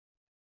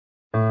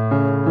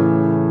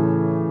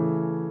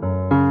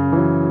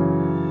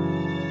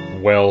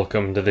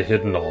Welcome to the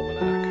Hidden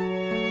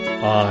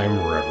Almanac.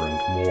 I'm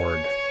Reverend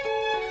Mord.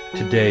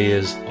 Today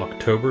is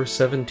October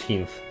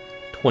 17th,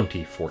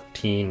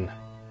 2014.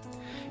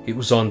 It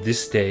was on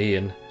this day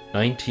in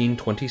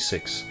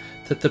 1926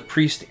 that the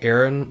priest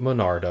Aaron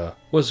Monarda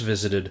was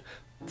visited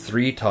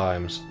 3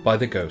 times by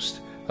the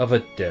ghost of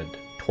a dead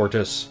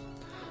tortoise.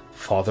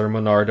 Father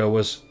Monarda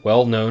was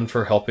well known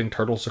for helping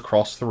turtles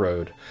across the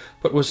road,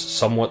 but was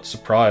somewhat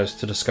surprised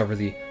to discover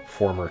the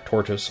former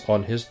tortoise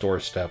on his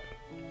doorstep.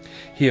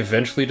 He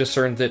eventually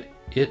discerned that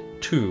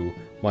it, too,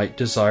 might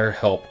desire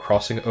help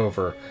crossing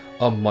over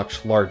a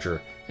much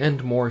larger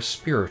and more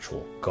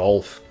spiritual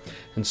gulf,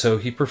 and so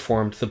he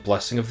performed the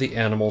blessing of the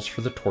animals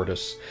for the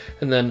tortoise,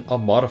 and then a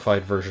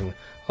modified version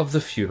of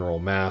the funeral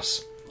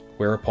mass,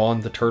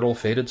 whereupon the turtle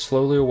faded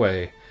slowly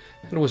away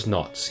and was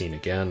not seen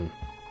again.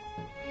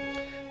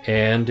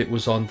 And it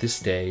was on this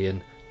day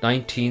in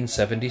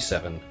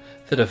 1977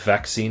 that a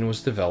vaccine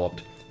was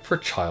developed for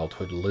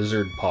childhood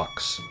lizard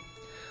pox.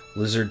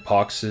 Lizard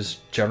pox is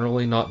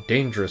generally not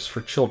dangerous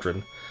for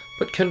children,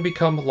 but can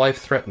become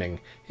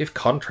life-threatening if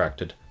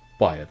contracted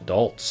by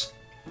adults.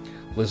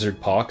 Lizard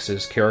pox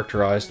is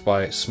characterized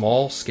by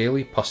small,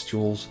 scaly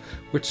pustules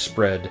which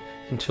spread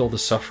until the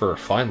sufferer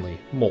finally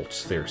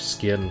molts their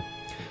skin,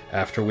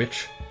 after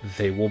which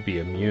they will be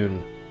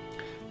immune.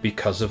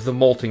 Because of the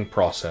molting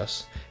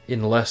process,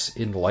 in less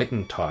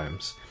enlightened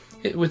times,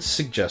 it was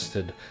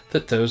suggested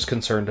that those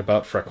concerned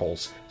about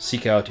freckles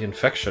seek out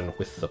infection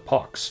with the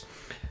pox,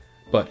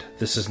 but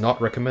this is not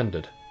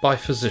recommended by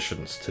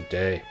physicians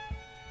today.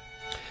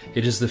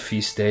 It is the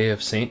feast day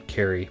of St.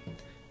 Cary,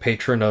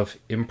 patron of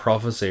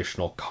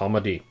improvisational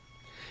comedy.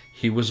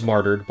 He was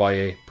martyred by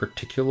a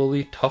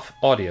particularly tough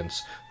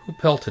audience who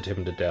pelted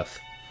him to death,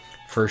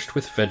 first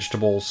with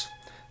vegetables,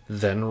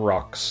 then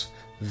rocks,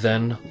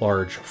 then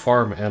large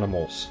farm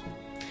animals.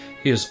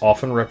 He is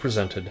often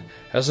represented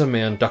as a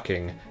man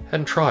ducking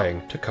and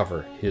trying to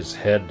cover his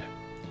head.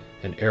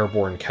 An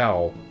airborne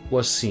cow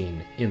was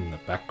seen in the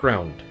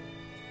background.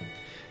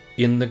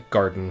 In the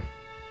garden,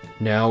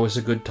 now is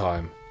a good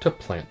time to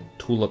plant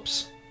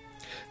tulips.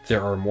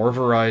 There are more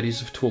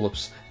varieties of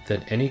tulips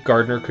than any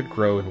gardener could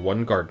grow in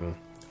one garden,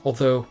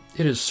 although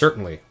it is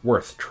certainly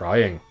worth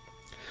trying.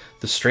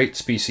 The straight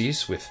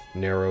species, with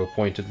narrow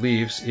pointed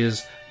leaves,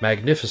 is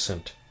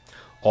magnificent.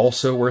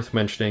 Also worth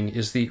mentioning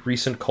is the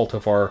recent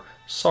cultivar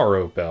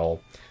Sorrow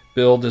Bell,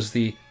 billed as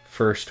the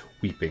first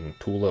weeping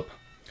tulip.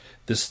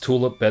 This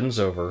tulip bends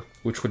over,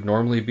 which would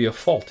normally be a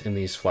fault in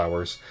these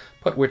flowers,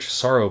 but which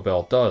Sorrow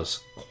Bell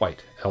does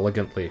quite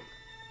elegantly.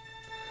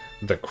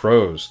 The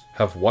crows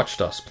have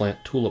watched us plant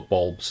tulip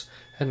bulbs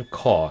and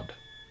cawed,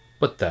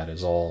 but that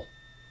is all.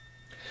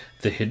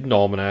 The Hidden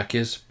Almanac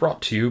is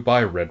brought to you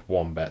by Red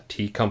Wombat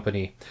Tea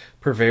Company,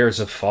 purveyors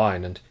of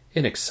fine and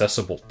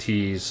inaccessible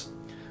teas.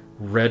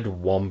 Red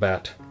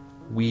Wombat,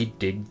 we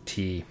dig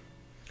tea.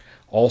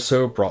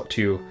 Also brought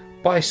to you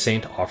by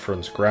St.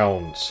 Offren's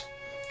Grounds.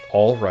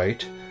 All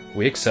right,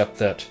 we accept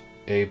that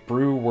a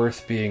brew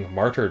worth being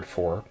martyred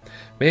for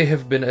may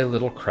have been a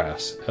little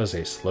crass as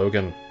a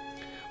slogan.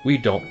 We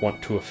don't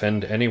want to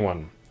offend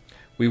anyone.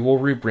 We will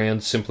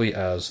rebrand simply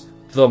as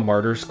The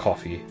Martyr's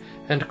Coffee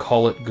and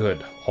call it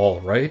good,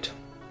 all right?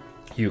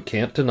 You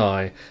can't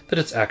deny that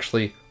it's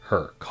actually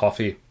her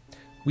coffee.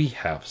 We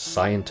have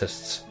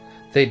scientists.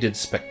 They did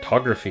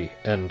spectrography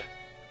and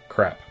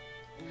crap.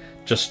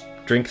 Just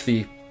drink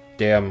the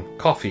damn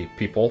coffee,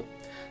 people.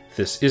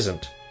 This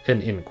isn't an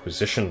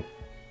inquisition.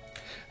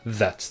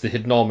 That's the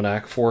Hidden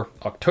Almanac for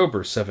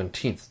October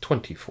 17th,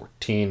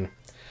 2014.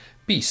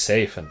 Be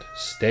safe and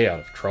stay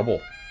out of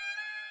trouble.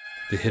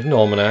 The Hidden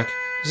Almanac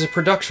is a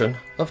production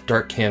of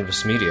Dark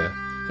Canvas Media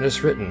and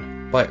is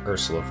written by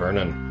Ursula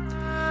Vernon.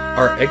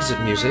 Our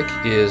exit music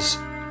is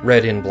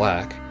Red in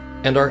Black,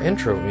 and our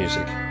intro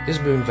music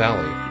is Moon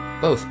Valley,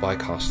 both by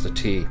Costa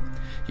T.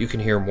 You can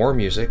hear more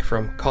music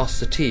from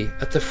Costa T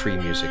at the Free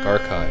Music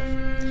Archive.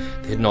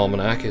 The Hidden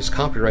Almanac is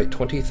copyright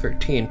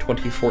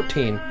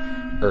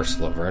 2013-2014,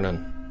 Ursula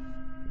Vernon.